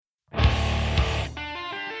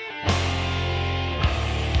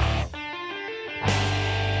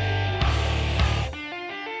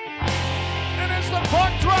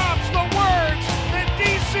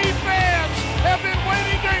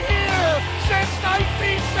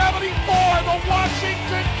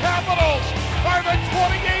Washington Capitals are the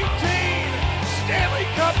 2018 Stanley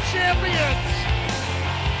Cup champions.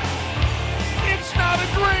 It's not a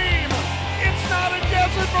dream. It's not a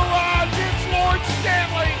desert mirage. It's Lord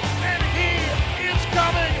Stanley, and he is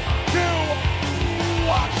coming to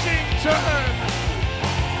Washington.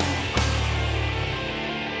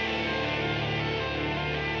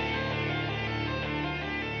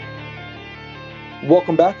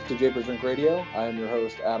 Welcome back to Japers Drink Radio. I am your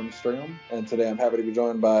host, Adam Stringham, and today I'm happy to be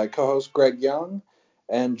joined by co-host Greg Young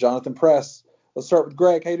and Jonathan Press. Let's start with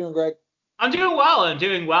Greg. How you doing, Greg? I'm doing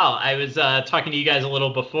well. I was talking to you guys a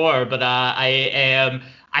little before, but I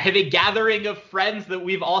have a gathering of friends that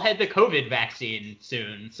we've all had the COVID vaccine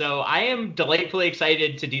soon. So I am delightfully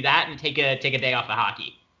excited to do that and take a day off of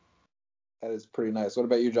hockey. That is pretty nice. What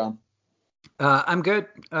about you, John? I'm good.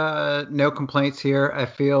 No complaints here. I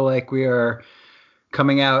feel like we are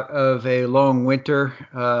coming out of a long winter.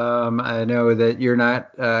 I know that you're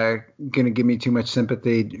not going to give me too much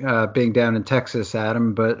sympathy being down in Texas,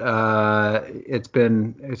 Adam, but it's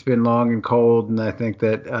been long and cold, and I think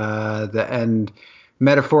that the end,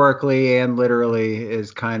 metaphorically and literally,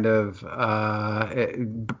 is kind of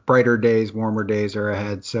brighter days, warmer days are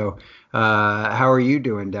ahead. So how are you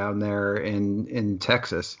doing down there in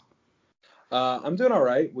Texas? I'm doing all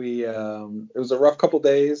right. It was a rough couple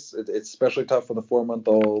days. It's especially tough for the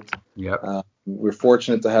 4-month-old. Yep. We're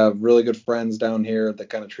fortunate to have really good friends down here that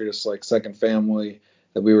kind of treat us like second family,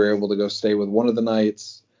 that we were able to go stay with one of the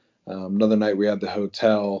nights. Another night we had the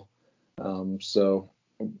hotel. So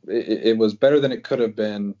it was better than it could have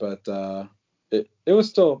been, but it was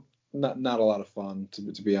still not a lot of fun,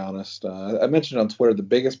 to be honest. I mentioned on Twitter the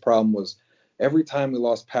biggest problem was every time we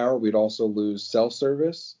lost power, we'd also lose cell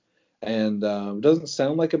service. And it doesn't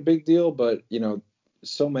sound like a big deal, but,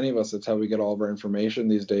 so many of us, that's how we get all of our information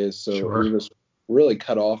these days. So Sure. We were just really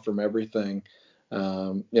cut off from everything. We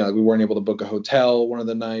weren't able to book a hotel one of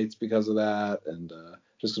the nights because of that, and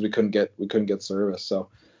just because we couldn't get service. So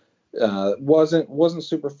it wasn't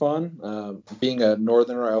super fun. Being a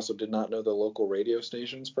northerner, I also did not know the local radio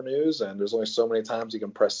stations for news, and there's only so many times you can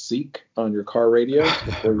press seek on your car radio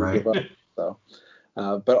before you Right. give up. So,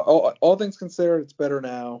 but all things considered, it's better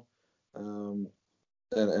now.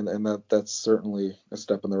 And that's certainly a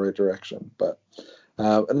step in the right direction. But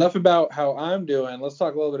enough about how I'm doing. Let's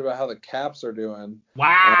talk a little bit about how the Caps are doing.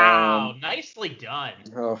 Wow, nicely done.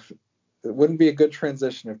 It wouldn't be a good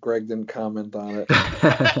transition if Greg didn't comment on it.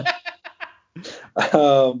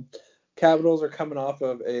 Capitals are coming off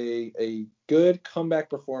of a good comeback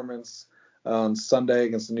performance on Sunday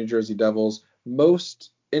against the New Jersey Devils. Most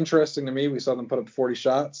interesting to me, we saw them put up 40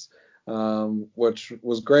 shots. Which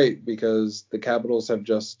was great because the Capitals have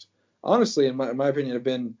just, honestly, in my opinion, have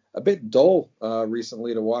been a bit dull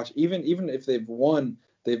recently to watch. Even if they've won,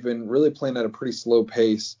 they've been really playing at a pretty slow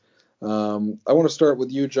pace. I want to start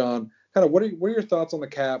with you, John. Kind of what are your thoughts on the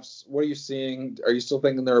Caps? What are you seeing? Are you still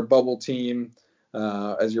thinking they're a bubble team?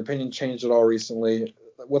 Has your opinion changed at all recently?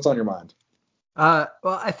 What's on your mind? Well,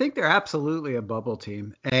 I think they're absolutely a bubble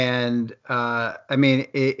team. And,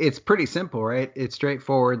 it's pretty simple, right? It's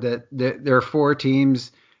straightforward that there are 4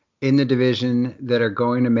 teams in the division that are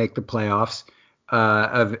going to make the playoffs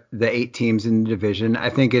of the 8 teams in the division. I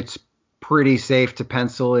think it's pretty safe to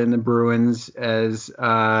pencil in the Bruins as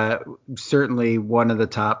certainly one of the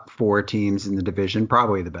top 4 teams in the division,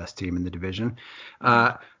 probably the best team in the division.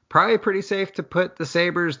 Probably pretty safe to put the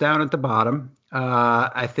Sabres down at the bottom.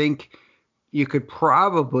 I think you could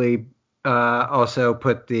probably also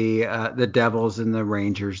put the Devils and the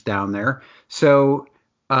Rangers down there. So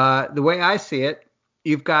the way I see it,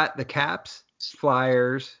 you've got the Caps,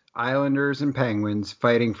 Flyers, Islanders, and Penguins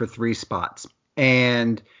fighting for 3 spots.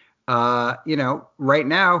 And, right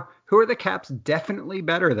now, who are the Caps definitely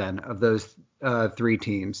better than of those 3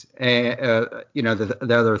 teams? The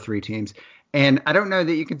other 3 teams. And I don't know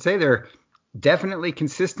that you can say they're definitely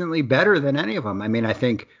consistently better than any of them. I mean, I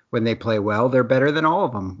think when they play well, they're better than all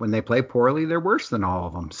of them. When they play poorly, they're worse than all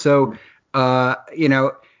of them. So, I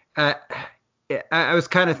was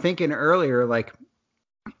kind of thinking earlier, like,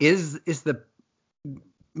 is the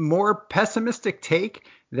more pessimistic take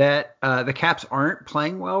that the Caps aren't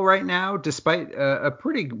playing well right now, despite a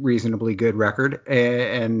pretty reasonably good record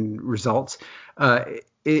and results?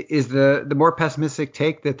 Is the more pessimistic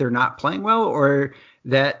take that they're not playing well, or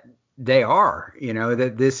that they are,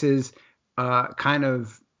 that this is kind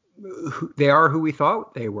of they are who we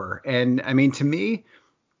thought they were? And I mean, to me,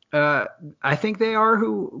 I think they are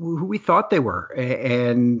who we thought they were.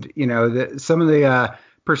 And some of the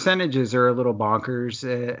percentages are a little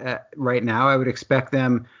bonkers right now. I would expect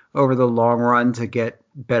them over the long run to get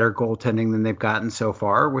better goaltending than they've gotten so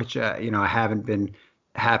far, which, I haven't been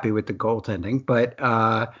happy with the goaltending, but,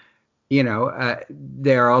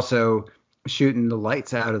 they're also shooting the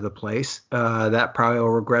lights out of the place. That probably will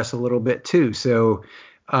regress a little bit too. So,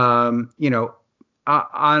 on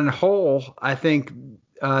whole, I think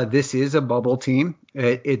this is a bubble team.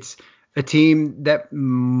 It's a team that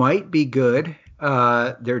might be good.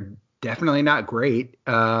 They're definitely not great.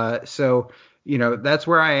 So, that's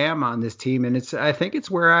where I am on this team. And I think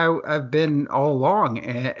it's where I've been all along.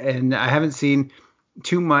 And I haven't seen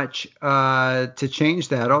too much to change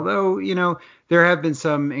that. Although, there have been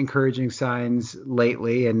some encouraging signs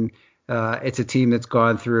lately. And it's a team that's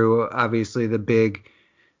gone through, obviously, the big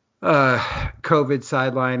COVID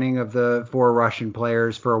sidelining of the 4 Russian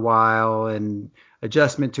players for a while, and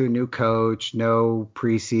adjustment to a new coach, no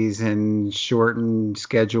preseason, shortened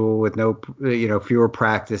schedule with no, fewer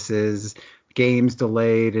practices, games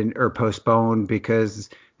delayed or postponed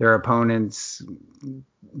because their opponents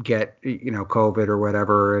get, COVID or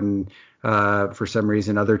whatever. And for some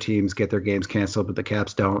reason, other teams get their games canceled, but the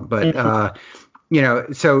Caps don't. But,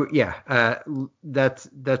 so yeah,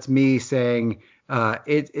 that's me saying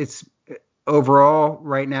it's overall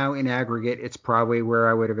right now in aggregate, it's probably where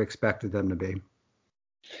I would have expected them to be.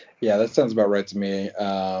 Yeah, that sounds about right to me.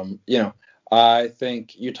 I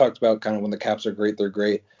think you talked about kind of when the Caps are great, they're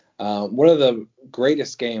great. One of the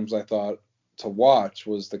greatest games I thought to watch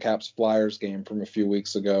was the Caps Flyers game from a few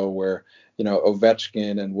weeks ago, where,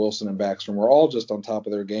 Ovechkin and Wilson and Backstrom were all just on top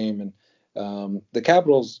of their game. And the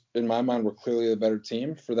Capitals, in my mind, were clearly the better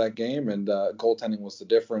team for that game, and goaltending was the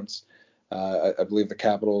difference. I believe the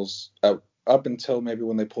Capitals, up until maybe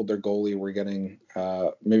when they pulled their goalie, were getting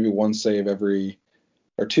maybe 1 save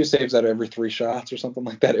or 2 saves out of every 3 shots or something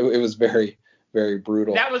like that. It was very, very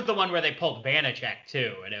brutal. That was the one where they pulled Vanacek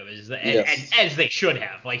too, and it was Yes. and as they should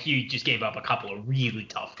have. Like, you just gave up a couple of really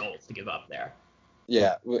tough goals to give up there.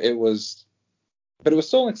 Yeah, it was, but it was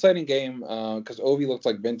still an exciting game because Ovi looked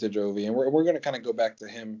like vintage Ovi, and we're going to kind of go back to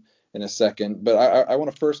him in a second. But I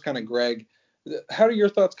want to first kind of, Greg, how do your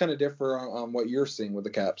thoughts kind of differ on what you're seeing with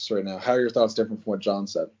the Caps right now? How are your thoughts different from what John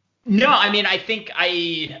said? No, I mean, I think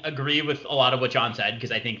I agree with a lot of what John said,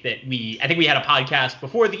 because I think we had a podcast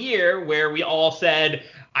before the year where we all said,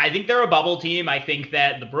 I think they're a bubble team. I think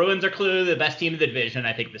that the Bruins are clearly the best team in the division.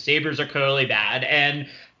 I think the Sabres are clearly bad. And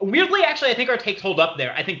weirdly, actually, I think our takes hold up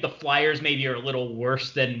there. I think the Flyers maybe are a little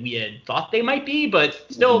worse than we had thought they might be, but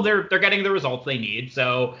still they're getting the results they need.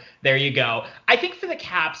 So there you go. I think for the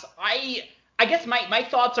Caps, I guess my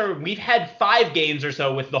thoughts are, we've had 5 games or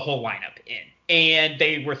so with the whole lineup in. And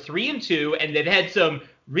they were 3-2, and they've had some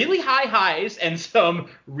really high highs and some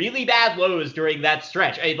really bad lows during that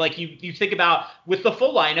stretch. You think about, with the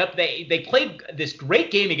full lineup, they played this great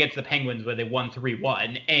game against the Penguins where they won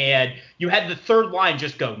 3-1, and you had the third line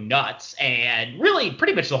just go nuts, and really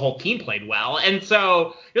pretty much the whole team played well. And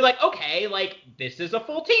so you're like, okay, this is a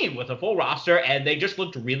full team with a full roster, and they just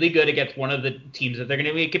looked really good against one of the teams that they're going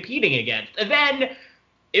to be competing against. And then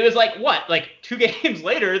it was 2 games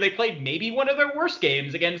later, they played maybe one of their worst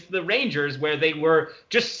games against the Rangers, where they were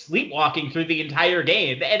just sleepwalking through the entire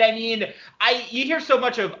game. And I mean, you hear so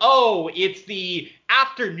much of, it's the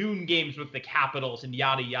afternoon games with the Capitals and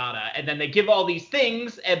yada yada, and then they give all these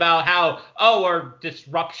things about how, our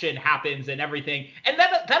disruption happens and everything, and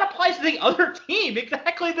that applies to the other team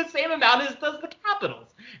exactly the same amount as does the Capitals.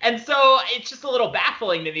 And so it's just a little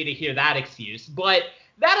baffling to me to hear that excuse. But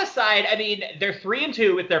that aside, I mean, they're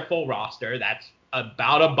 3-2 with their full roster. That's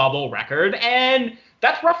about a bubble record, and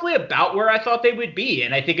that's roughly about where I thought they would be.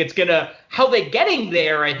 And I think how they getting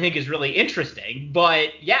there, I think, is really interesting.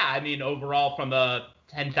 But yeah, I mean, overall, from a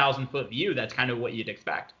 10,000-foot view, that's kind of what you'd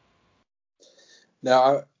expect.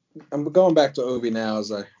 Now, I'm going back to Ovi now,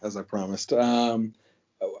 as I promised. I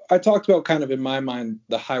talked about, kind of in my mind,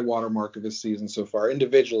 the high water mark of his season so far.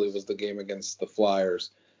 Individually was the game against the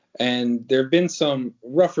Flyers. And there have been some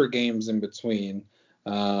rougher games in between.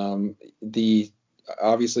 Obviously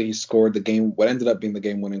he scored what ended up being the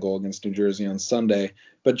game-winning goal against New Jersey on Sunday.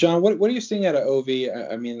 But John, what are you seeing out of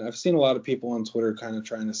Ovi? I mean, I've seen a lot of people on Twitter kind of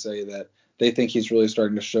trying to say that they think he's really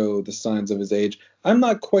starting to show the signs of his age. I'm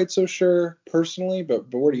not quite so sure personally,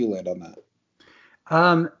 but where do you land on that?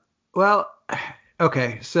 Well,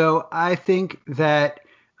 okay, so I think that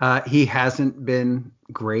he hasn't been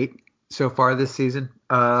great so far this season,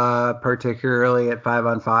 particularly at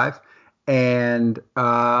 5-on-5. And,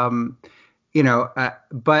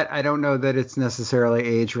 but I don't know that it's necessarily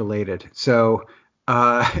age related. So,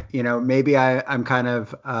 maybe I'm kind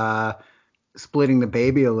of splitting the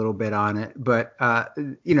baby a little bit on it, but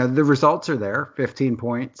the results are there. 15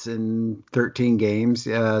 points in 13 games.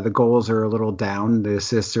 The goals are a little down. The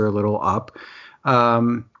assists are a little up.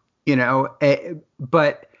 But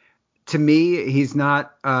to me, he's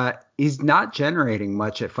not generating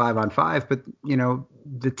much at 5-on-5. But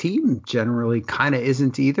the team generally kind of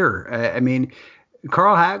isn't either.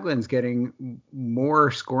 Carl Hagelin's getting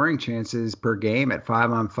more scoring chances per game at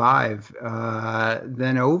 5-on-5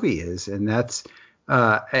 than Ovi is, and that's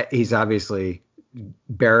he's obviously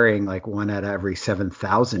burying like one out of every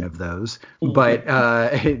 7,000 of those. But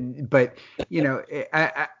I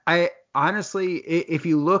honestly, if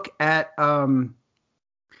you look at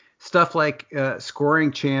stuff like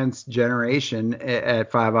scoring chance generation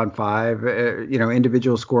at 5-on-5,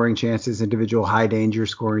 individual scoring chances, individual high danger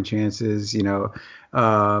scoring chances, the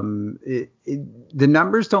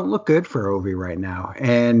numbers don't look good for Ovi right now.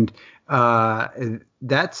 And they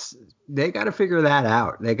got to figure that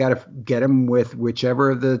out. They got to get him with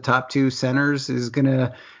whichever of the top two centers is going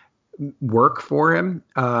to work for him.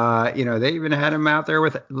 They even had him out there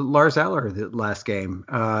with Lars Eller the last game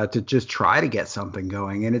to just try to get something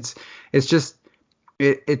going, and it's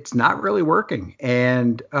not really working.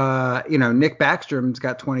 And Nick Backstrom's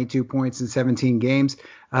got 22 points in 17 games.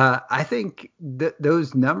 I think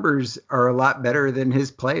those numbers are a lot better than his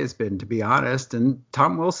play has been, to be honest. And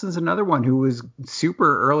Tom Wilson's another one who was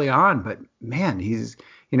super early on, but man, he's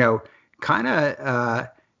kind of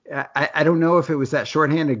I don't know if it was that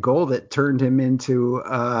shorthanded goal that turned him into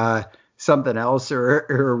something else,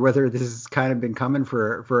 or whether this has kind of been coming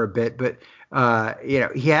for a bit. But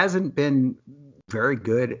he hasn't been very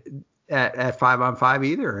good at 5-on-5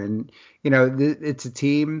 either. And it's a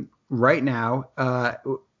team right now.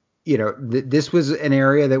 This was an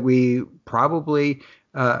area that we probably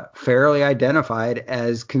fairly identified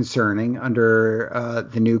as concerning under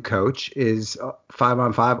the new coach is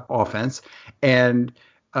 5-on-5 offense. And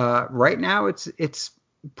right now it's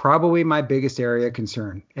probably my biggest area of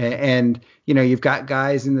concern. And you've got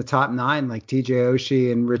guys in the top 9 like TJ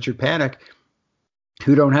Oshie and Richard Panik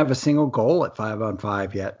who don't have a single goal at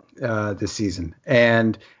 5-on-5 yet this season.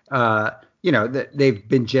 And they've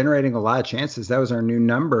been generating a lot of chances. That was our new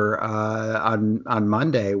number on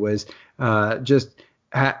Monday, was just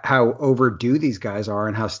how overdue these guys are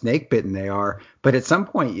and how snake bitten they are. But at some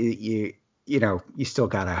point you still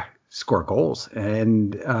gotta score goals,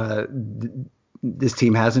 and this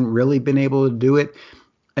team hasn't really been able to do it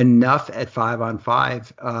enough at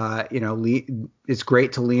 5-on-5. It's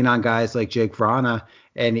great to lean on guys like Jake Vrana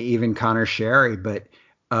and even Connor Sherry, but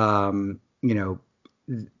they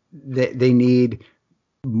need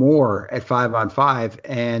more at 5-on-5,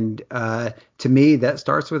 and to me that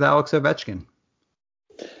starts with Alex Ovechkin.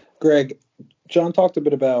 Greg, John talked a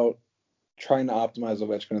bit about trying to optimize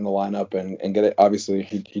Ovechkin in the lineup and get it. Obviously,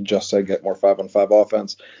 he just said get more 5-on-5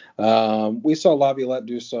 offense. We saw Laviolette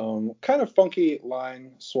do some kind of funky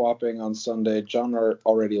line swapping on Sunday. John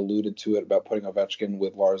already alluded to it about putting Ovechkin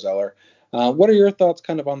with Lars Eller. What are your thoughts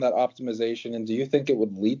kind of on that optimization, and do you think it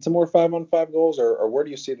would lead to more 5-on-5 goals, or where do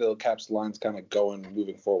you see the Caps lines kind of going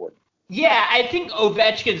moving forward? Yeah, I think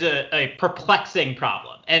Ovechkin's a perplexing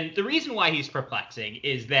problem. And the reason why he's perplexing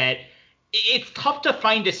is that it's tough to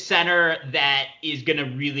find a center that is going to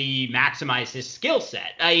really maximize his skill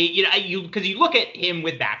set. Because you look at him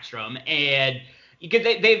with Backstrom, and because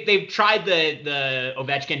they've tried the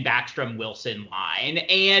Ovechkin, Backstrom, Wilson line,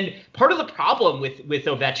 and part of the problem with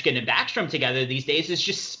Ovechkin and Backstrom together these days is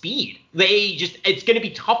just speed. It's going to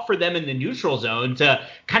be tough for them in the neutral zone to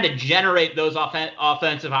kind of generate those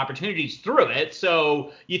offensive opportunities through it.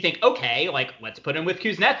 So you think, okay, like let's put him with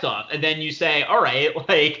Kuznetsov, and then you say, all right,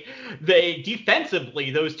 like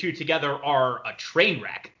defensively those two together are a train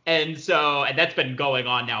wreck, and that's been going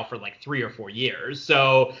on now for like 3 or 4 years.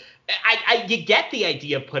 So you get the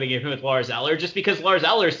idea of putting him with Lars Eller just because Lars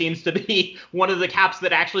Eller seems to be one of the Caps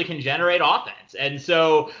that actually can generate offense. And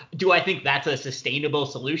so do I think that's a sustainable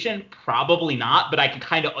solution? Probably not, but I can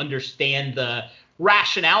kind of understand the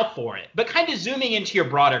rationale for it. But kind of zooming into your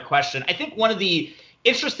broader question, I think one of the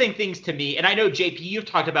interesting things to me, and I know, JP, you've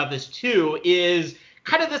talked about this too, is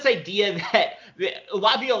kind of this idea that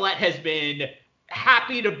Laviolette has been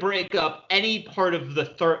happy to break up any part of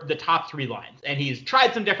the top 3 lines. And he's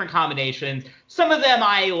tried some different combinations. Some of them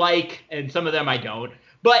I like and some of them I don't.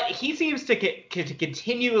 But he seems to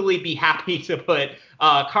continually be happy to put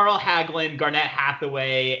Carl Hagelin, Garnett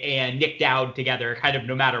Hathaway, and Nick Dowd together kind of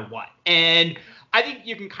no matter what. And I think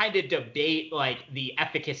you can kind of debate like the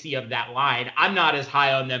efficacy of that line. I'm not as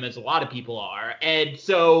high on them as a lot of people are. And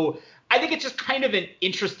so I think it's just kind of an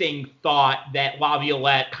interesting thought that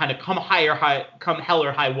Laviolette kind of come hell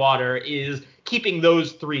or high water is keeping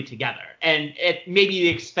those three together, and at maybe the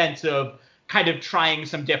expense of kind of trying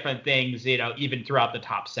some different things, even throughout the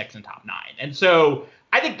top 6 and top 9. And so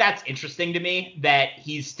I think that's interesting to me that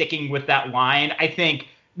he's sticking with that line. I think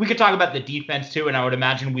we could talk about the defense too, and I would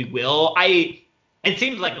imagine we will. It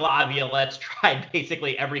seems like Laviolette's tried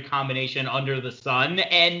basically every combination under the sun.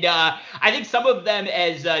 And I think some of them,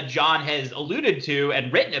 as John has alluded to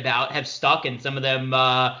and written about, have stuck, and some of them,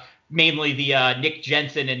 mainly the Nick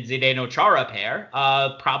Jensen and Zdeno Chara pair,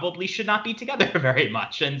 probably should not be together very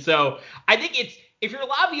much. And so I think if you're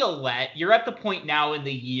Laviolette, you're at the point now in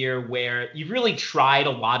the year where you've really tried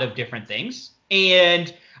a lot of different things.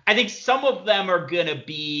 And I think some of them are going to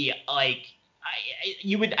be like,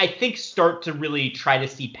 you would, I think, start to really try to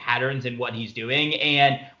see patterns in what he's doing.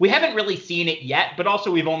 And we haven't really seen it yet, but also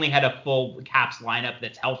we've only had a full Caps lineup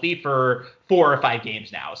that's healthy for 4 or 5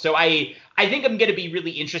 games now. So I think I'm going to be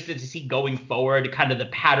really interested to see going forward kind of the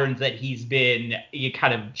patterns that he's been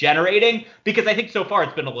kind of generating, because I think so far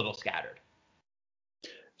it's been a little scattered.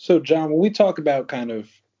 So, John, when we talk about kind of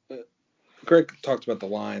Greg talked about the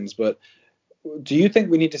lines, but do you think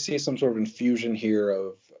we need to see some sort of infusion here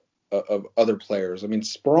of other players? I mean,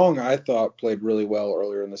 Sprong, I thought, played really well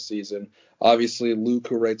earlier in the season. Obviously, Luke,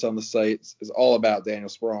 who writes on the site, is all about Daniel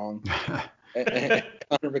Sprong. and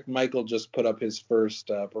Connor McMichael just put up his first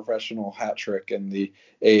professional hat trick in the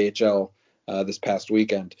AHL this past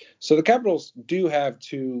weekend. So the Capitals do have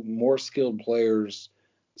 2 more skilled players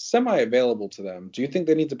semi-available to them. Do you think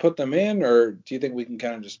they need to put them in, or do you think we can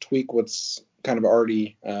kind of just tweak what's kind of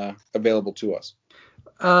already available to us?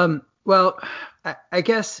 Well, I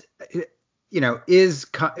guess, is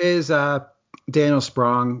Daniel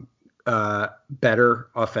Sprong better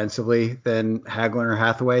offensively than Hagelin or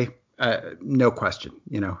Hathaway? No question.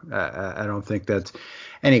 I don't think that's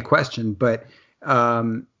any question. But,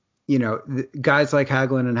 guys like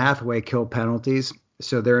Hagelin and Hathaway kill penalties.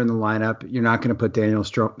 So they're in the lineup. You're not going to put Daniel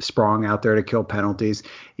Sprong out there to kill penalties.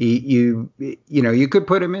 You could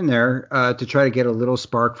put him in there to try to get a little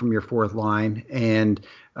spark from your fourth line and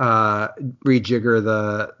rejigger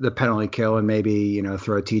the penalty kill, and maybe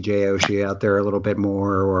throw TJ Oshie out there a little bit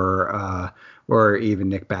more, or even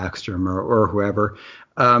Nick Backstrom or whoever.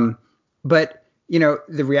 But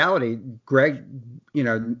the reality, Greg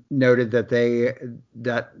noted that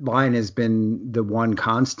that line has been the one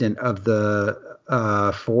constant of the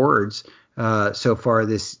forwards so far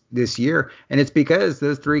this year, and it's because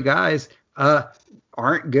those 3 guys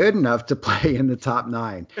aren't good enough to play in the top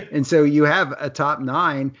 9. And so you have a top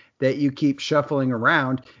 9 that you keep shuffling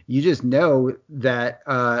around. You just know that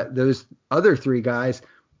those other 3 guys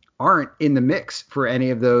aren't in the mix for any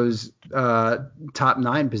of those top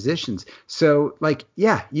 9 positions. So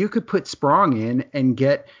you could put Sprong in and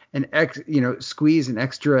get squeeze an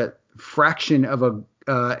extra fraction of a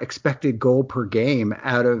expected goal per game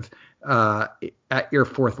out of at your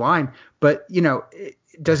fourth line. But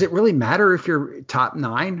does it really matter if your top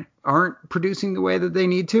 9 aren't producing the way that they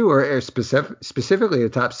need to, or specifically the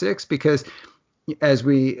top 6? Because as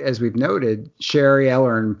we've noted, Sherry,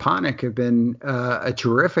 Eller, and Panik have been a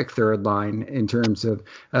terrific third line in terms of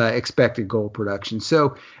expected goal production.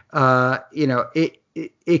 So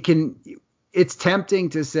it's tempting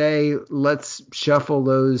to say let's shuffle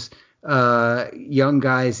those young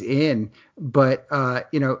guys in, but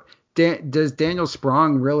does Daniel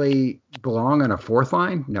Sprong really belong on a fourth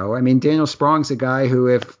line? No. I mean, Daniel Sprong's a guy who,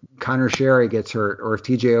 if Connor Sherry gets hurt or if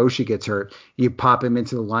TJ Oshie gets hurt, you pop him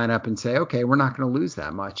into the lineup and say, okay, we're not going to lose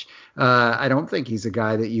that much. I don't think he's a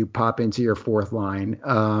guy that you pop into your fourth line.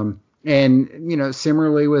 And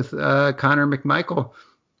similarly with Connor McMichael,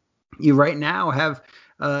 you right now have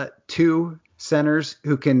 2 centers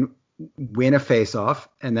who can win a faceoff,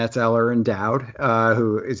 and that's Eller and Dowd,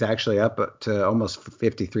 who is actually up to almost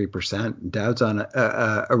 53%. Dowd's on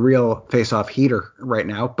a real faceoff heater right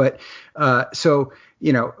now. But so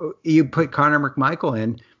you put Connor McMichael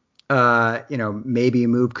in, maybe you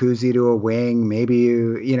move Kuzi to a wing, maybe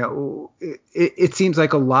it seems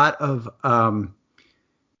like a lot of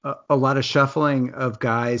shuffling of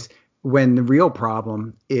guys when the real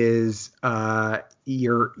problem is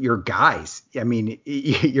your guys. I mean,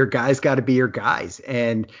 your guys got to be your guys,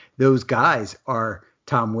 and those guys are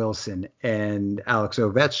Tom Wilson and Alex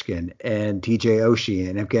Ovechkin and TJ Oshie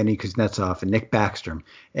and Evgeny Kuznetsov and Nick Backstrom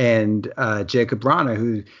and Jacob Vrana,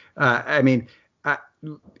 who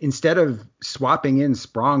instead of swapping in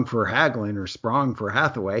Sprong for Hagelin or Sprong for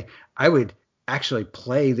Hathaway, I would actually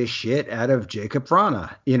play the shit out of Jacob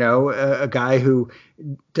Vrana, a guy who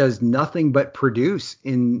does nothing but produce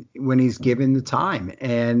when he's given the time.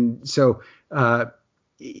 And so,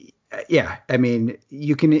 yeah, I mean,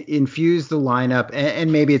 you can infuse the lineup,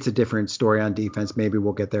 and maybe it's a different story on defense. Maybe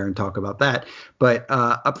we'll get there and talk about that. But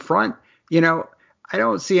up front, I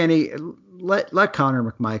don't see any. Let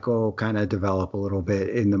Connor McMichael kind of develop a little bit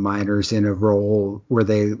in the minors in a role where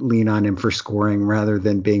they lean on him for scoring rather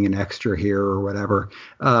than being an extra here or whatever.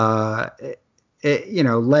 Let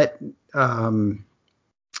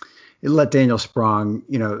Daniel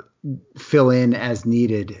Sprong, fill in as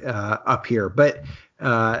needed up here. But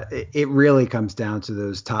it really comes down to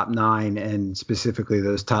those top 9 and specifically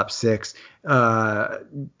those top 6,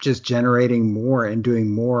 just generating more and doing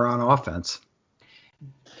more on offense.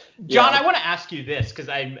 John, I want to ask you this because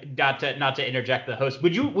I not to interject the host.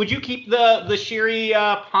 Would you keep the Sheary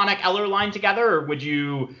Panik Eller line together, or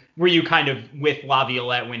were you kind of with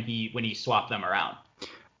Laviolette when he swapped them around?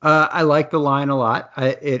 I like the line a lot.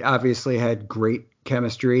 It obviously had great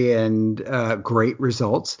chemistry and great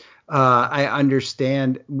results. I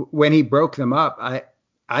understand when he broke them up. I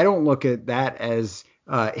don't look at that as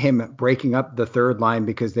him breaking up the third line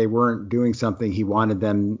because they weren't doing something he wanted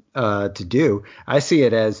them to do. I see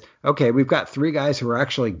it as, okay, we've got 3 guys who are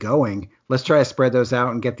actually going. Let's try to spread those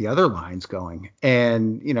out and get the other lines going.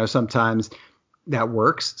 And, sometimes that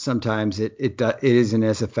works. Sometimes it isn't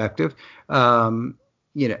as effective. So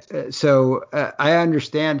I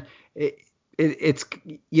understand it's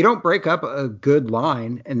you don't break up a good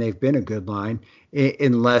line, and they've been a good line,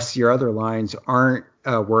 unless your other lines aren't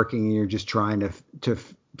working and you're just trying to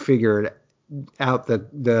figure it out,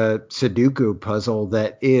 the Sudoku puzzle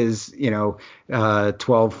that is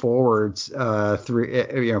 12 forwards,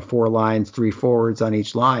 4 lines, 3 forwards on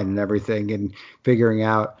each line and everything, and figuring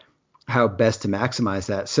out how best to maximize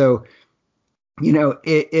that. So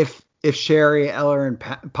if Sheary, Eller, and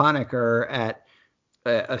Panik are at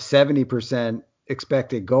a 70%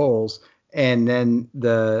 expected goals, and then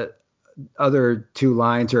the other 2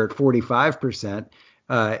 lines are at 45%.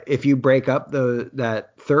 If you break up that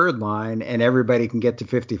third line and everybody can get to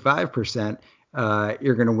 55%,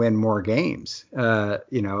 you're going to win more games. I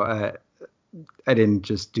didn't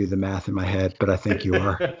just do the math in my head, but I think you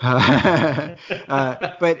are.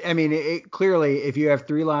 But I mean, clearly, if you have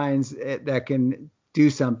 3 lines that can do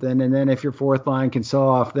something, and then if your 4th line can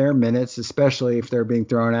saw off their minutes, especially if they're being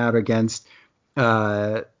thrown out against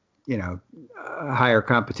higher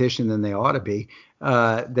competition than they ought to be,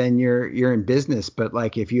 then you're in business. But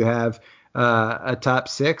like if you have a top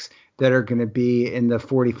 6 that are going to be in the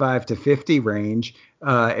 45 to 50 range,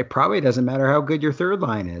 it probably doesn't matter how good your third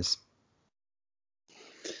line is.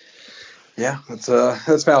 Yeah,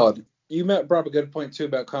 that's valid. You brought up a good point too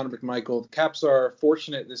about Connor McMichael. The Caps are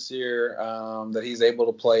fortunate this year that he's able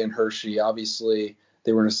to play in Hershey. Obviously,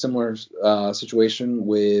 they were in a similar situation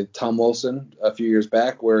with Tom Wilson a few years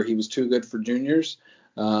back, where he was too good for juniors,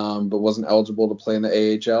 but wasn't eligible to play in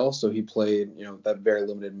the AHL. So he played, that very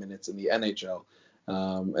limited minutes in the NHL.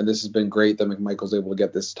 And this has been great that McMichael's able to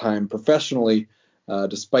get this time professionally,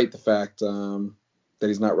 despite the fact that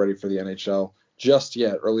he's not ready for the NHL just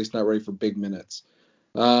yet, or at least not ready for big minutes.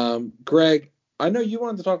 Greg, I know you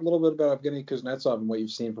wanted to talk a little bit about Evgeny Kuznetsov and what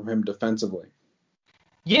you've seen from him defensively.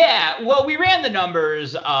 Yeah, well, we ran the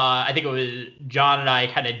numbers. I think it was John and I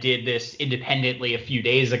kind of did this independently a few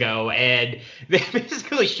days ago, and they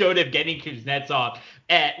basically showed Evgeny Kuznetsov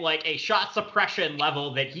at like a shot suppression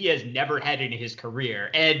level that he has never had in his career.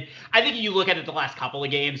 And I think if you look at it the last couple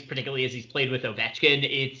of games, particularly as he's played with Ovechkin,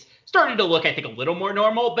 it's started to look, I think, a little more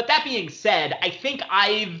normal. But that being said, I think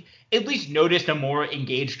I've at least noticed a more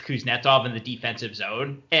engaged Kuznetsov in the defensive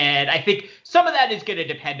zone. And I think some of that is going to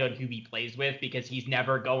depend on who he plays with, because he's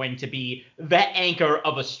never going to be the anchor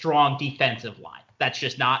of a strong defensive line. That's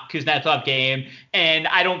just not Kuznetsov's game. And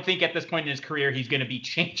I don't think at this point in his career he's going to be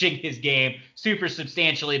changing his game super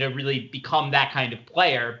substantially to really become that kind of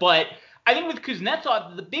player. But I think with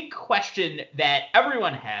Kuznetsov, the big question that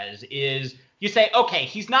everyone has is, you say, okay,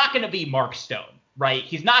 he's not going to be Mark Stone, right?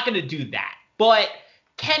 He's not going to do that. But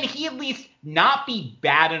can he at least not be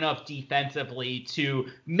bad enough defensively to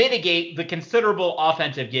mitigate the considerable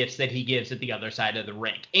offensive gifts that he gives at the other side of the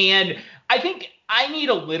rink? And I think I need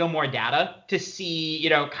a little more data to see,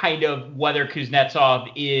 kind of whether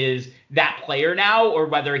Kuznetsov is that player now or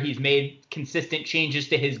whether he's made consistent changes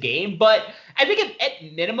to his game. But I think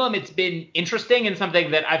at minimum, it's been interesting and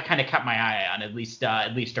something that I've kind of kept my eye on, at least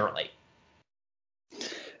early.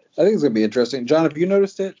 I think it's going to be interesting. John, have you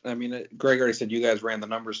noticed it? I mean, Greg already said you guys ran the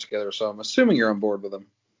numbers together, so I'm assuming you're on board with them.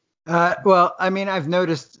 Well, I mean, I've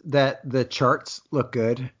noticed that the charts look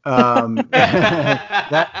good. That's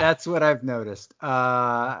what I've noticed.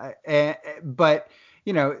 But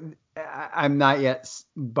I'm not yet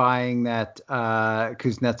buying that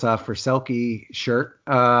Kuznetsov for Selke shirt.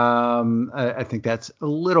 I think that's a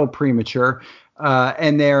little premature.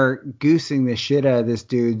 And they're goosing the shit out of this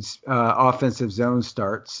dude's offensive zone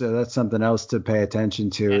starts. So that's something else to pay attention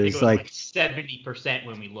to. Yeah, I think is it was like 70%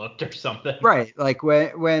 when we looked or something. right. Like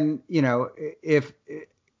when if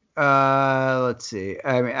let's see.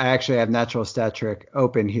 I mean, I actually have Natural Stat Trick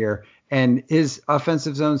open here, and his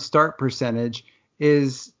offensive zone start percentage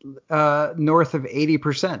is north of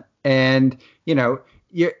 80%. And your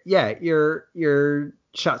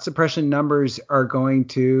shot suppression numbers are going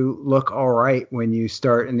to look all right when you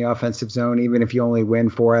start in the offensive zone, even if you only win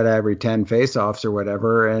 4 out of every 10 faceoffs or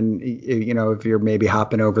whatever. And if you're maybe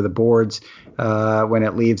hopping over the boards when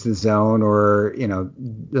it leaves the zone, or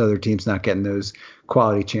the other team's not getting those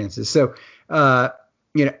quality chances. So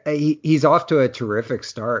he's off to a terrific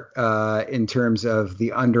start in terms of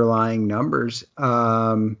the underlying numbers.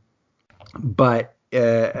 But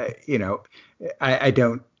I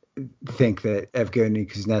don't think that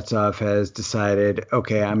Evgeny Kuznetsov has decided,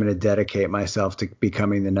 okay, I'm going to dedicate myself to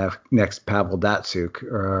becoming the next Pavel Datsyuk,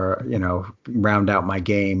 or round out my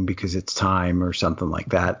game because it's time or something like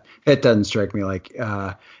that. It doesn't strike me like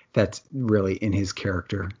that's really in his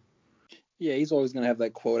character. Yeah, he's always going to have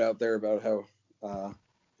that quote out there about how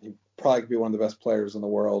he probably could be one of the best players in the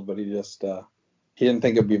world, but he just he didn't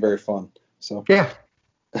think it'd be very fun. So yeah,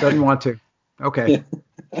 doesn't want to. Okay.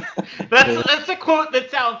 That's a quote that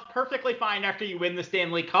sounds perfectly fine after you win the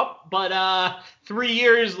Stanley Cup, but 3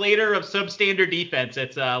 years later of substandard defense,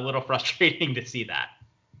 it's a little frustrating to see that.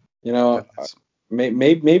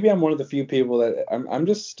 Maybe I'm one of the few people that I'm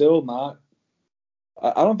just still not.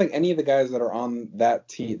 I don't think any of the guys that are on that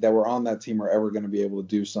team are ever going to be able to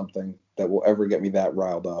do something that will ever get me that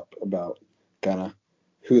riled up about kind of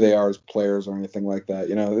who they are as players or anything like that.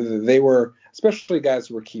 They were, especially guys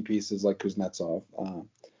who were key pieces like Kuznetsov,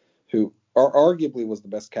 who arguably was the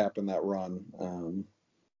best cap in that run.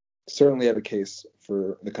 Certainly had a case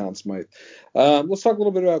for the Conn Smythe. Let's talk a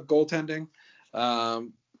little bit about goaltending.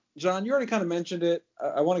 John, you already kind of mentioned it.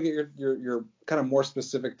 I want to get your kind of more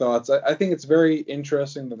specific thoughts. I think it's very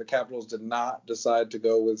interesting that the Capitals did not decide to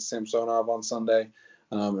go with Samsonov on Sunday,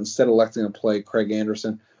 instead electing to play Craig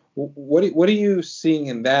Anderson. What are you seeing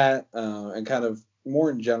in that, and kind of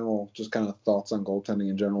more in general, just kind of thoughts on goaltending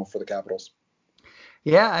in general for the Capitals?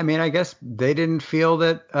 Yeah, I mean, I guess they didn't feel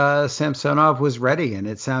that Samsonov was ready, and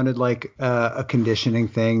it sounded like a conditioning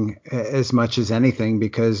thing as much as anything,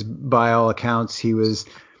 because by all accounts he was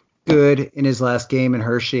good in his last game in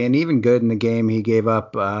Hershey, and even good in the game he gave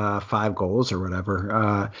up 5 goals or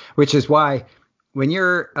whatever, which is why when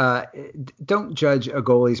you're don't judge a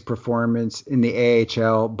goalie's performance in the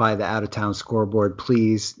AHL by the out-of-town scoreboard,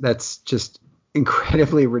 please. That's just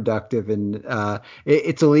incredibly reductive, and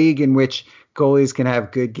it's a league in which goalies can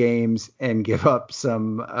have good games and give up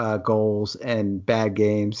some goals, and bad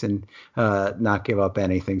games and not give up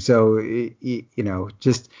anything. So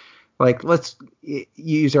just like, let's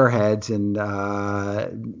use our heads and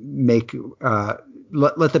make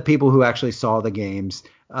let the people who actually saw the games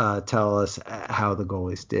tell us how the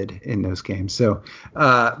goalies did in those games. So,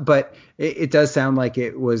 but it does sound like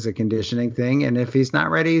it was a conditioning thing, and if he's not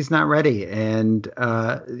ready, he's not ready. And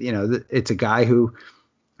it's a guy who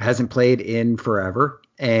hasn't played in forever,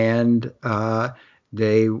 and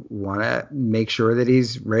they want to make sure that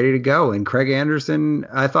he's ready to go. And Craig Anderson,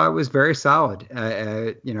 I thought, was very solid.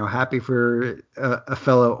 Happy for a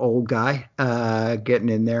fellow old guy getting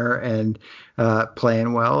in there and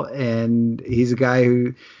playing well. And he's a guy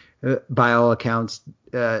who, by all accounts,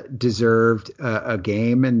 deserved a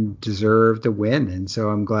game and deserved a win. And so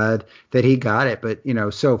I'm glad that he got it. But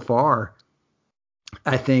so far,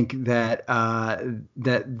 I think that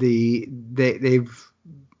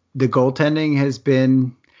the goaltending has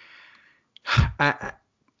been, I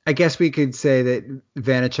guess we could say that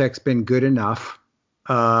Vanecek's been good enough.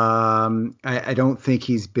 I don't think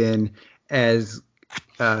he's been as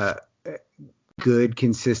good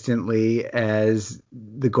consistently as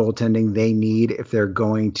the goaltending they need if they're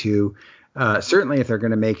going to, certainly if they're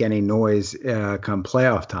going to make any noise come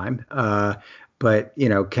playoff time. But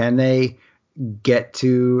can they get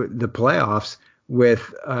to the playoffs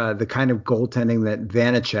with the kind of goaltending that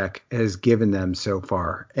Vanecek has given them so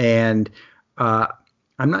far? And I'm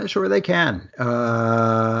not sure they can.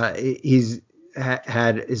 He's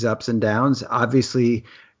had his ups and downs. Obviously,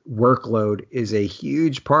 workload is a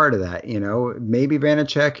huge part of that. Maybe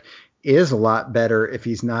Vanecek is a lot better if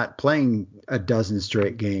he's not playing a dozen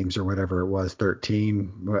straight games or whatever it was,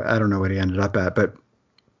 13. I don't know what he ended up at, but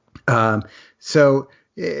so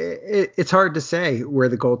it's hard to say where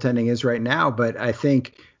the goaltending is right now. But I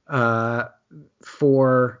think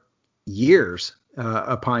for years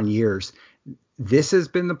upon years, this has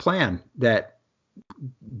been the plan that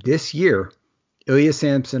this year Ilya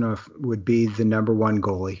Samsonov would be the number one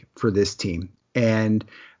goalie for this team. And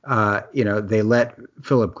they let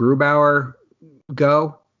Philip Grubauer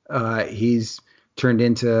go. He's turned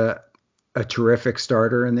into a terrific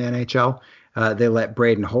starter in the NHL. They let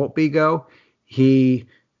Braden Holtby go. He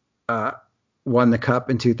won the cup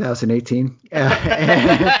in 2018.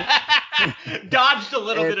 Dodged a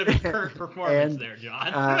little bit of his current performance there,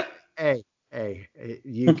 John. Hey,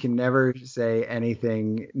 you can never say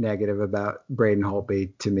anything negative about Braden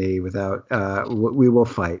Holtby to me without we will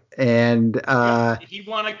fight. And he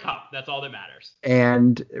won a cup. That's all that matters.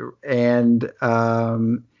 And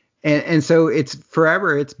so it's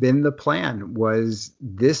forever. It's been the plan was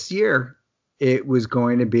this year it was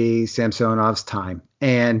going to be Samsonov's time.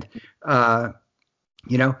 And I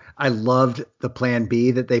loved the plan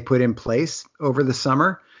B that they put in place over the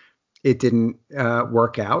summer. It didn't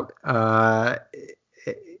work out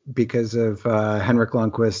because of Henrik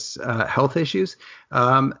Lundqvist's health issues.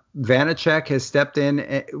 Vanacek has stepped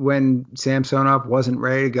in when Samsonov wasn't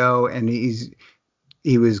ready to go, and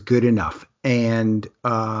he was good enough. And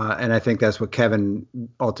I think that's what Kevin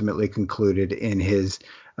ultimately concluded in his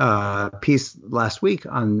piece last week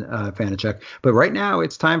on Vanacek. But right now,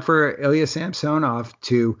 it's time for Ilya Samsonov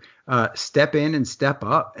to step in and step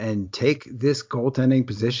up and take this goaltending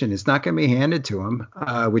position. It's not going to be handed to him,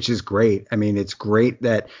 which is great. I mean, it's great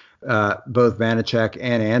that both Vanacek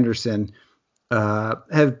and Anderson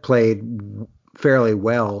have played fairly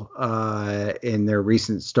well in their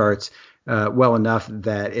recent starts. Well enough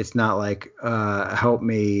that it's not like help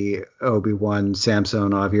me, Obi-Wan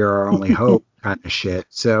Samsonov, you're our only hope kind of shit.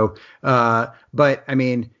 So, but I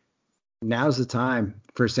mean, now's the time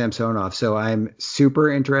for Samsonov. So I'm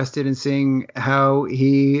super interested in seeing how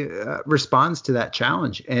he responds to that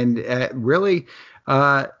challenge. And really,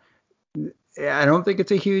 I don't think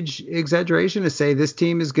it's a huge exaggeration to say this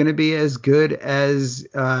team is going to be as good as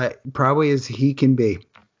probably as he can be.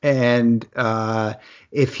 And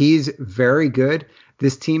if he's very good,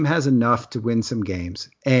 this team has enough to win some games.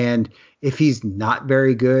 And if he's not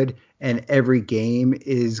very good and every game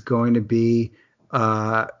is going to be,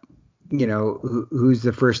 who's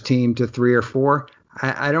the first team to 3 or 4,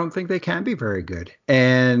 I don't think they can be very good.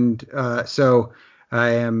 And so I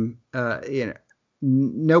am,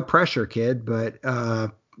 no pressure, kid, but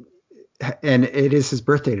and it is his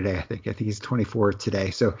birthday today. I think he's 24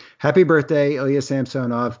 today. So happy birthday, Ilya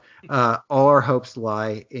Samsonov. All our hopes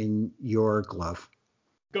lie in your glove.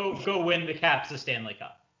 Go win the Caps the Stanley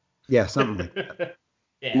Cup. Yeah, something like that.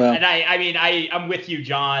 Yeah, well, and I'm with you,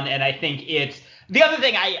 John, and I think it's the other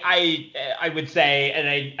thing I would say, and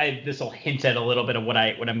I this will hint at a little bit of what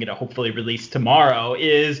I'm going to hopefully release tomorrow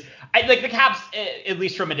is I like the Caps, at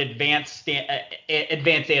least from an advanced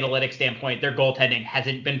analytics standpoint, their goaltending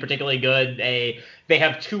hasn't been particularly good. They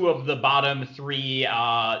have 2 of the bottom 3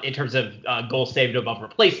 in terms of goals saved above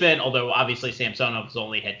replacement, although obviously Samsonov's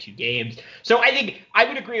only had 2 games. So I think I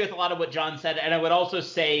would agree with a lot of what John said, and I would also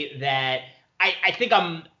say that I think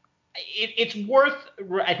it's worth,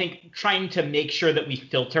 I think, trying to make sure that we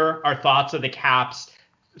filter our thoughts of the Caps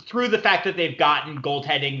through the fact that they've gotten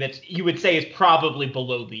goaltending that you would say is probably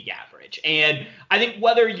below league average. And I think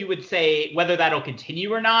whether that'll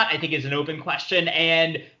continue or not, I think is an open question.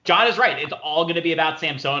 And John is right. It's all going to be about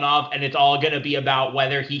Samsonov, and it's all going to be about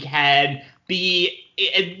whether he can be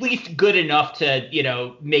at least good enough to,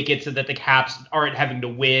 make it so that the Caps aren't having to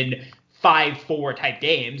win 5-4 type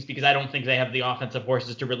games, because I don't think they have the offensive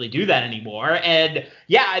horses to really do that anymore. And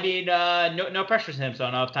yeah, I mean, no pressure,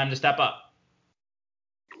 Samsonov. Time to step up.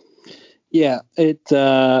 Yeah,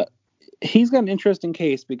 he's got an interesting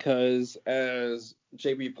case because, as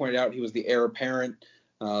JB pointed out, he was the heir apparent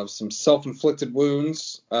of some self-inflicted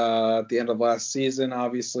wounds at the end of last season,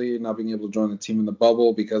 obviously, not being able to join the team in the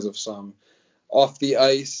bubble because of some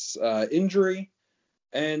off-the-ice injury.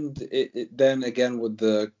 And then again with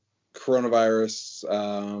the coronavirus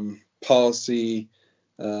policy,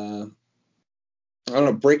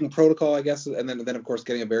 breaking protocol, I guess, and then of course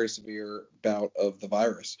getting a very severe bout of the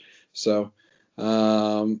virus. So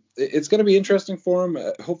it's going to be interesting for him.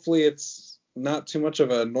 Hopefully it's not too much of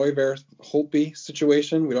a Neuwirth-Holtby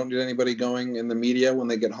situation. We don't need anybody going in the media when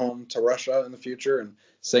they get home to Russia in the future and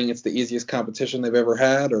saying it's the easiest competition they've ever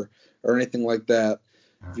had or anything like that.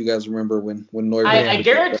 If you guys remember when Neuer. I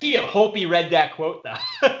guarantee you, Holtby read that quote though.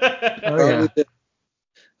 Oh,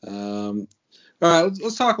 yeah. All right,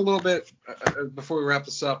 let's talk a little bit before we wrap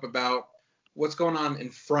this up about what's going on in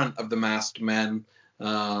front of the masked men.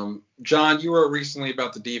 John, you wrote recently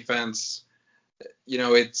about the defense. You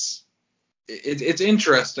know, it's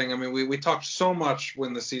interesting. I mean, we talked so much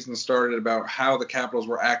when the season started about how the Capitals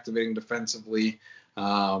were activating defensively,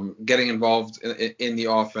 getting involved in the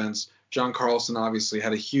offense. John Carlson obviously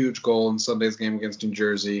had a huge goal in Sunday's game against New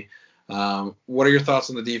Jersey. What are your thoughts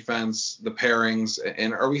on the defense, the pairings,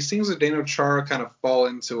 and are we seeing Zdeno Chara kind of fall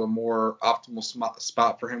into a more optimal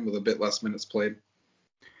spot for him with a bit less minutes played?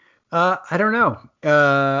 I don't know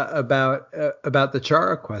about the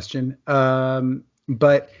Chara question,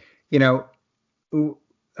 but you know,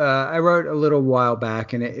 I wrote a little while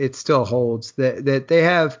back, and it still holds that they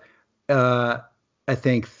have, I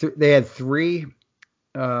think they had three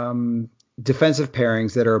defensive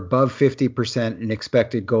pairings that are above 50% in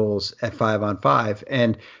expected goals at 5-on-5,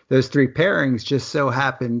 and those three pairings just so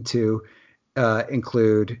happen to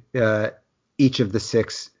include each of the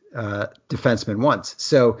six defensemen once.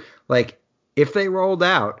 So, like, if they rolled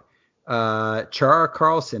out Chara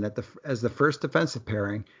Carlson as the first defensive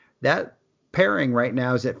pairing, that pairing right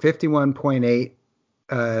now is at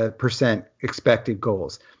 51.8% expected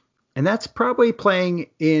goals. And that's probably playing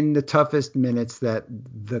in the toughest minutes that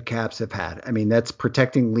the Caps have had. I mean, that's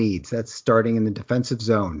protecting leads. That's starting in the defensive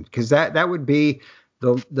zone, because that would be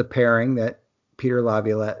the pairing that Peter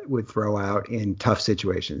Laviolette would throw out in tough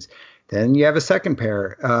situations. Then you have a second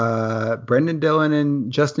pair, Brendan Dillon and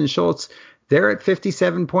Justin Schultz. They're at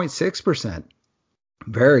 57.6%.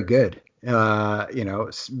 Very good.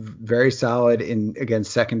 Very solid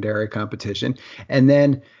against secondary competition. And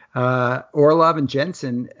then Orlov and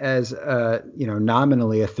Jensen as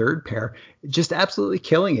nominally a third pair, just absolutely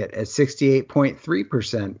killing it at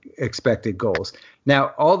 68.3% expected goals.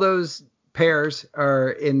 Now, all those pairs are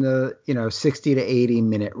in the 60 to 80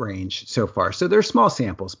 minute range so far, so they're small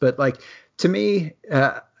samples, but like, to me,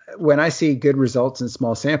 when I see good results in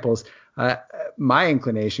small samples, my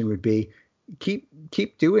inclination would be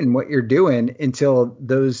keep doing what you're doing until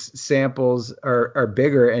those samples are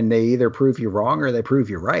bigger and they either prove you wrong or they prove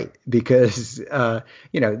you right, because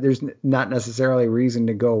there's not necessarily a reason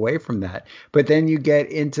to go away from that. But then you get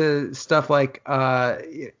into stuff like Chara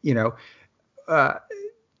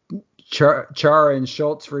and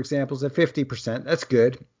Schultz, for example, is at 50%. That's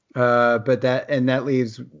good. But that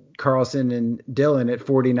leaves Carlson and Dillon at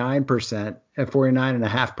 49%, at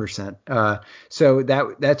 49.5%. So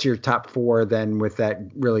that's your top four then, with that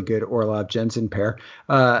really good Orlov Jensen pair.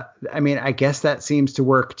 I mean, I guess that seems to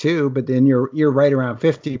work too, but then you're right around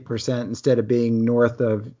 50% instead of being north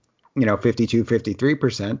of 52,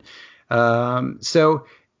 53%. So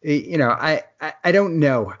I don't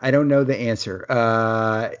know. I don't know the answer.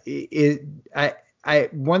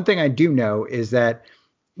 One thing I do know is that,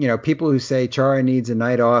 people who say Chara needs a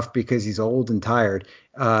night off because he's old and tired,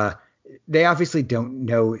 they obviously don't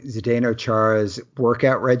know Zdeno Chara's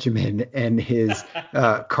workout regimen and his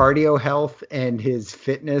cardio health and his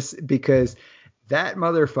fitness, because that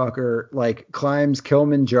motherfucker like climbs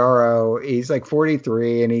Kilimanjaro. He's like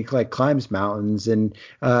 43 and he like climbs mountains. And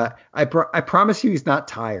I promise you he's not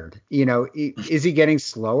tired. Is he getting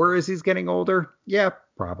slower as he's getting older? Yeah,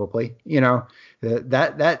 probably.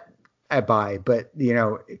 That I buy. But,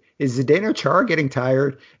 is Zdeno Chara getting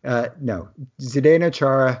tired? No. Zdeno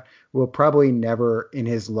Chara will probably never in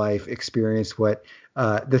his life experience what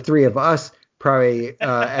the three of us probably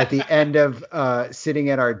at the end of sitting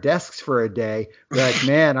at our desks for a day, like,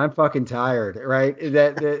 man, I'm fucking tired, right?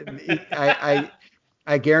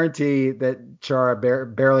 I guarantee that Chara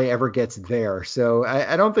barely ever gets there. So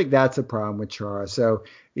I don't think that's a problem with Chara. So,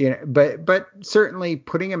 but certainly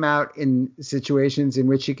putting him out in situations in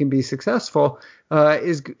which he can be successful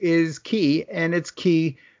is key. And it's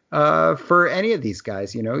key for any of these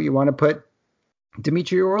guys. You want to put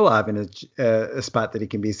Dmitry Orlov in a spot that he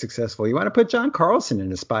can be successful. You want to put John Carlson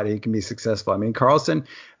in a spot that he can be successful. I mean, Carlson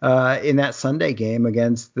in that Sunday game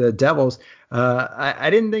against the Devils, I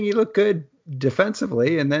didn't think he looked good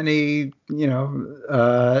defensively, and then he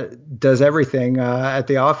does everything at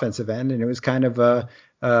the offensive end, and it was kind of a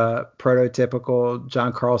prototypical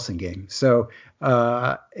John Carlson game. So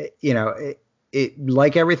it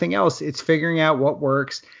like everything else, it's figuring out what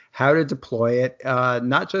works, how to deploy it,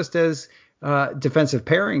 not just as defensive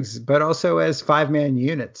pairings, but also as 5-man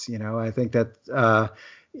units. I think that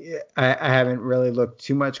I haven't really looked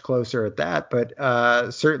too much closer at that, but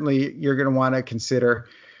certainly you're going to want to consider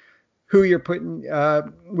who you're putting,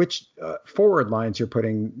 which forward lines you're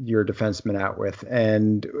putting your defensemen out with,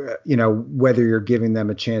 and whether you're giving them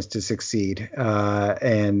a chance to succeed.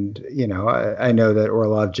 And I know that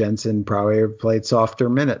Orlov Jensen probably have played softer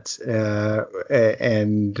minutes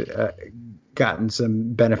and gotten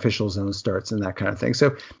some beneficial zone starts and that kind of thing.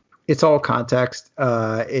 So it's all context.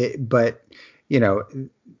 But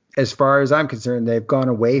as far as I'm concerned, they've gone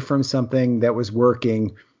away from something that was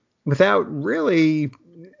working without really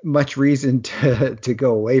much reason to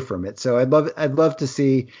go away from it. So I'd love to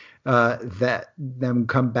see that them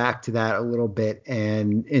come back to that a little bit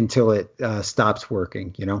and until it stops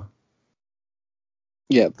working,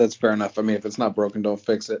 Yeah, that's fair enough. I mean, if it's not broken, don't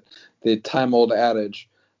fix it. The time old adage.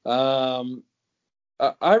 I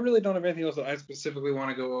really don't have anything else that I specifically want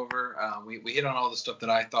to go over. We hit on all the stuff that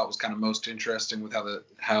I thought was kind of most interesting with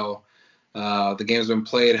how the game's been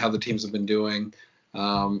played, how the teams have been doing.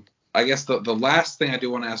 I guess the last thing I do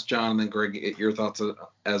want to ask John and then Greg, get your thoughts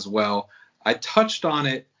as well. I touched on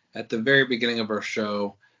it at the very beginning of our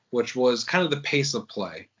show, which was kind of the pace of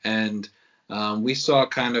play. And we saw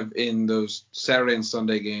kind of in those Saturday and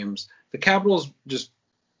Sunday games, the Capitals just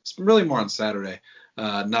really more on Saturday,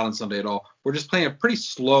 not on Sunday at all. We're just playing a pretty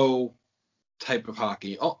slow type of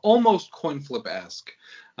hockey, almost coin flip-esque.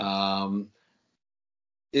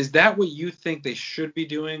 Is that what you think they should be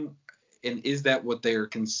doing? And is that what they are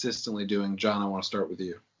consistently doing? John, I want to start with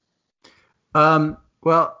you.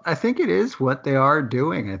 Well, I think it is what they are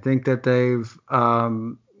doing. I think that they've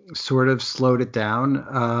sort of slowed it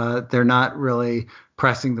down. They're not really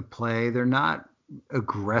pressing the play. They're not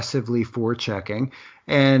aggressively forechecking.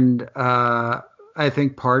 And I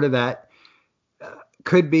think part of that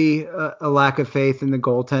could be a lack of faith in the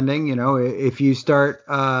goaltending. If you start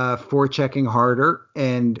forechecking harder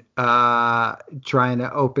and trying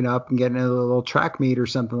to open up and get into a little track meet or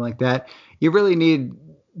something like that, you really need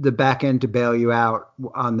the back end to bail you out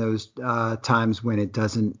on those times when it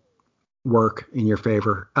doesn't work in your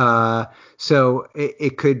favor. So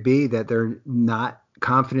it could be that they're not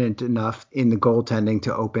confident enough in the goaltending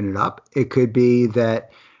to open it up. It could be that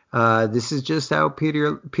this is just how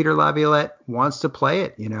Peter Laviolette wants to play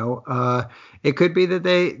it. It could be that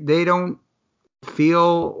they don't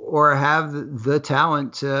feel or have the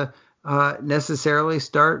talent to necessarily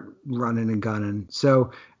start running and gunning.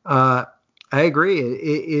 So I agree.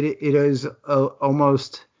 It is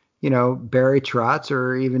almost, Barry Trotz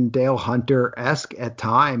or even Dale Hunter-esque at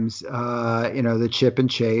times, the chip and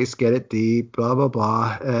chase, get it deep, blah, blah,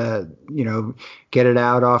 blah, get it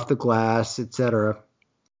out off the glass, etc.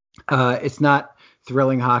 It's not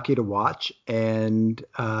thrilling hockey to watch. And,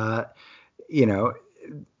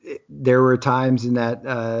 there were times in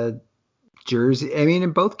that Jersey,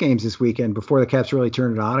 in both games this weekend before the Caps really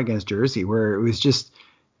turned it on against Jersey, where it was just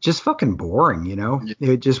fucking boring,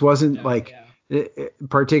 It just wasn't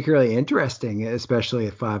particularly interesting, especially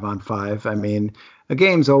at 5-on-5. A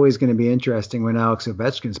game's always going to be interesting when Alex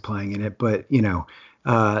Ovechkin's playing in it, but,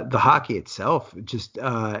 the hockey itself, just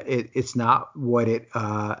it's not what it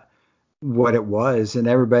was. And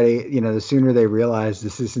everybody, the sooner they realize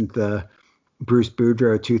this isn't the Bruce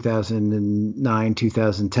Boudreau 2009,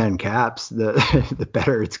 2010 Caps, the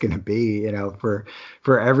better it's going to be, for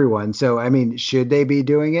everyone. So, should they be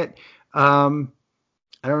doing it?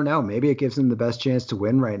 I don't know. Maybe it gives them the best chance to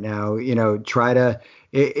win right now.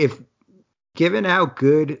 If given how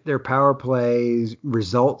good their power plays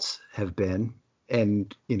results have been,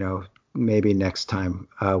 and, maybe next time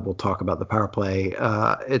we'll talk about the power play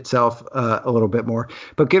itself a little bit more.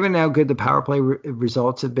 But given how good the power play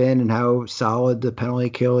results have been and how solid the penalty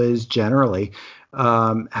kill is generally,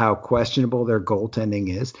 how questionable their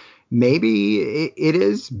goaltending is, maybe it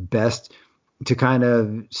is best to kind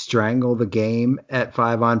of strangle the game at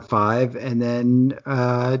 5-on-5 and then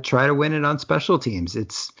try to win it on special teams.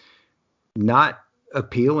 It's not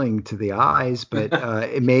appealing to the eyes, but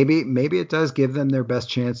maybe it does give them their best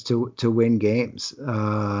chance to win games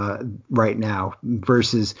right now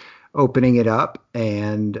versus opening it up.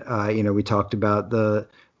 And we talked about the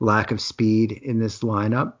lack of speed in this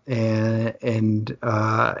lineup, and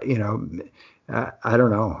I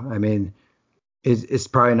don't know. It's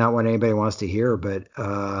probably not what anybody wants to hear, but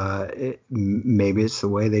maybe it's the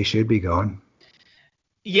way they should be going.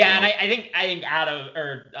 Yeah, and I think Adam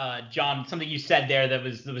or John, something you said there that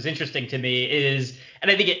was interesting to me is,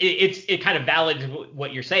 and I think it kind of validates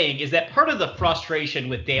what you're saying, is that part of the frustration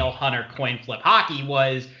with Dale Hunter coin flip hockey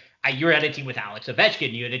was you had a team with Alex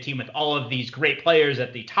Ovechkin, you had a team with all of these great players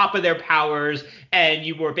at the top of their powers, and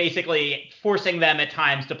you were basically forcing them at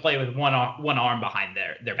times to play with one arm behind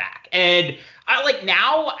their back. And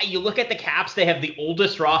now you look at the Caps, they have the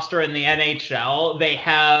oldest roster in the NHL. They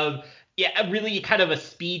have really kind of a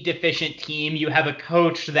speed deficient team. You have a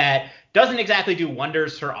coach that doesn't exactly do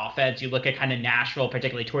wonders for offense. You look at kind of Nashville,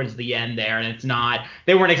 particularly towards the end there, and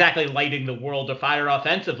they weren't exactly lighting the world of fire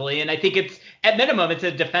offensively. And I think at minimum, it's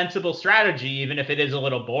a defensible strategy, even if it is a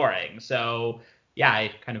little boring. So yeah,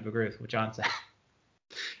 I kind of agree with what John said.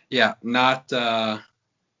 Yeah, not, as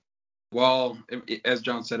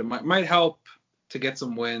John said, it might help to get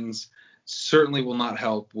some wins. Certainly will not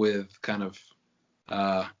help with kind of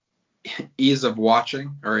ease of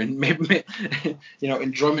watching or maybe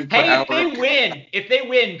enjoyment per hour. If they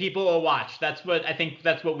win, people will watch. That's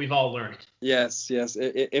what we've all learned. Yes.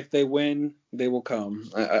 If they win, they will come.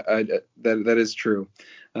 That is true.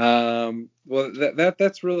 Well,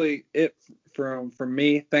 that's really it from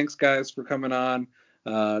me. Thanks guys for coming on.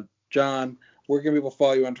 John, where can people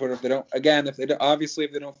follow you on Twitter if they don't? Again, if they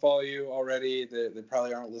don't follow you already, they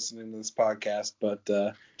probably aren't listening to this podcast. But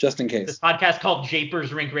just in case, this podcast called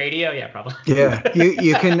Japers Rink Radio, yeah, probably. Yeah,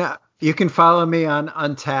 you can follow me on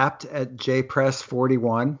Untapped at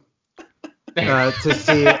jpress41 to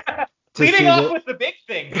see. Leading off with the big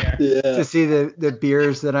thing here. Yeah. To see the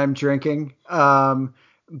beers that I'm drinking.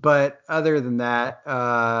 But other than that,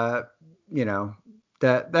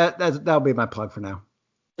 that'll be my plug for now.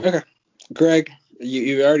 Okay. Greg,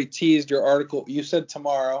 you already teased your article. You said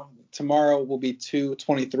tomorrow. Tomorrow will be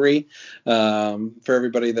 2/23 for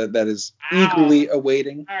everybody that is eagerly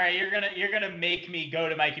awaiting. All right, you're gonna make me go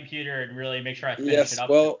to my computer and really make sure I finish it up.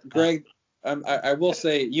 Well, Greg, I will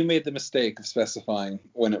say you made the mistake of specifying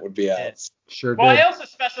when it would be out. Sure. Well, did. I also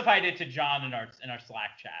specified it to John in our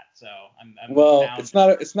Slack chat, so I'm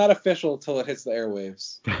it's not official till it hits the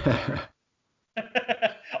airwaves.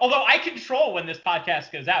 Although I control when this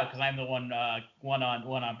podcast goes out because I'm the one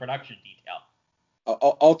on production detail.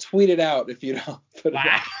 I'll tweet it out if you don't put it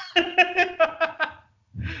out.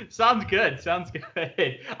 Sounds good.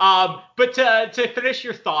 But to finish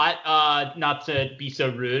your thought, not to be so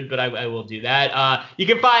rude, but I will do that. You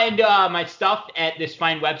can find my stuff at this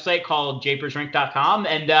fine website called japersrink.com,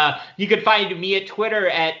 and you can find me at Twitter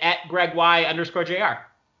at GregY_JR.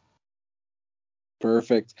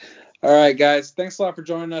 Perfect. All right, guys. Thanks a lot for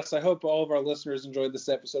joining us. I hope all of our listeners enjoyed this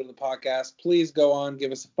episode of the podcast. Please go on,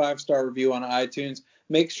 give us a 5-star review on iTunes.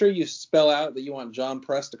 Make sure you spell out that you want John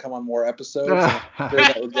Press to come on more episodes. I'm sure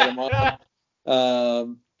that would get him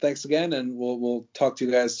on. Thanks again, and we'll talk to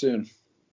you guys soon.